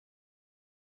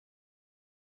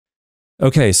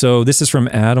Okay, so this is from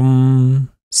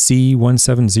Adam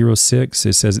C1706.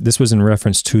 It says this was in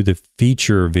reference to the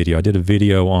feature video. I did a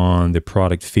video on the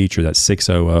product feature, that's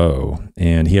 600,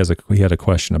 and he had a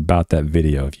question about that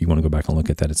video. If you want to go back and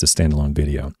look at that, it's a standalone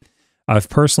video. I've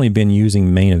personally been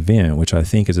using Main Event, which I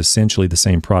think is essentially the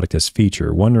same product as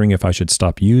feature, wondering if I should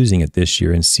stop using it this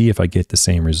year and see if I get the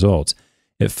same results.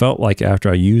 It felt like after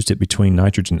I used it between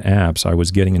nitrogen apps, I was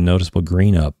getting a noticeable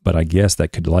green up, but I guess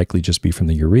that could likely just be from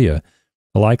the urea.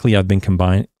 Lately, I've been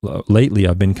combining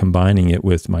it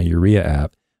with my urea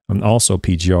app and also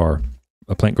PGR,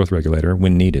 a plant growth regulator,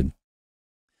 when needed.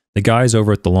 The guys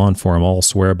over at the Lawn Forum all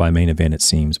swear by Main Event, it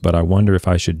seems, but I wonder if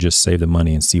I should just save the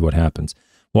money and see what happens.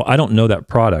 Well, I don't know that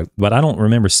product, but I don't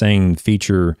remember saying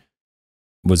feature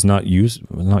was not useful.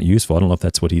 I don't know if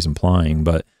that's what he's implying,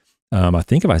 but I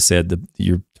think if I said that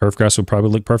your Turfgrass would probably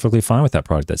look perfectly fine with that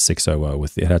product, that 600,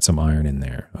 with it had some iron in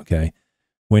there. Okay,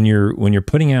 when you're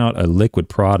putting out a liquid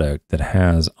product that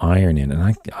has iron in it, and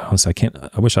I honestly I can't.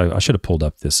 I wish I should have pulled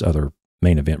up this other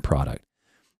Main Event product.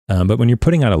 But when you're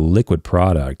putting out a liquid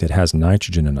product that has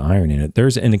nitrogen and iron in it,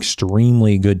 there's an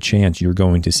extremely good chance you're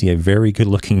going to see a very good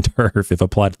looking turf if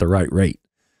applied at the right rate.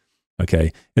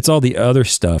 Okay. It's all the other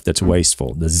stuff that's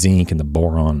wasteful, the zinc and the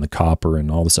boron, and the copper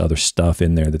and all this other stuff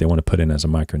in there that they want to put in as a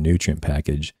micronutrient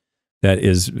package that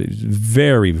is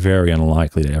very, very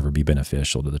unlikely to ever be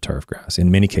beneficial to the turfgrass.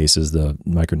 In many cases, the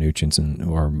micronutrients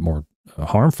are more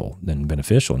harmful than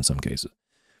beneficial in some cases.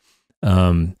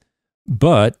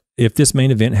 But if this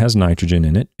Main Event has nitrogen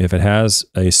in it, if it has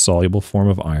a soluble form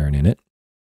of iron in it,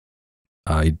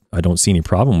 I don't see any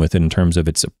problem with it in terms of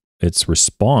its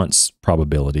response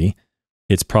probability.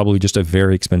 It's probably just a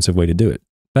very expensive way to do it.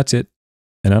 That's it.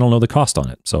 And I don't know the cost on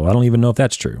it. So I don't even know if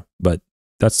that's true, but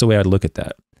that's the way I'd look at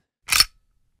that.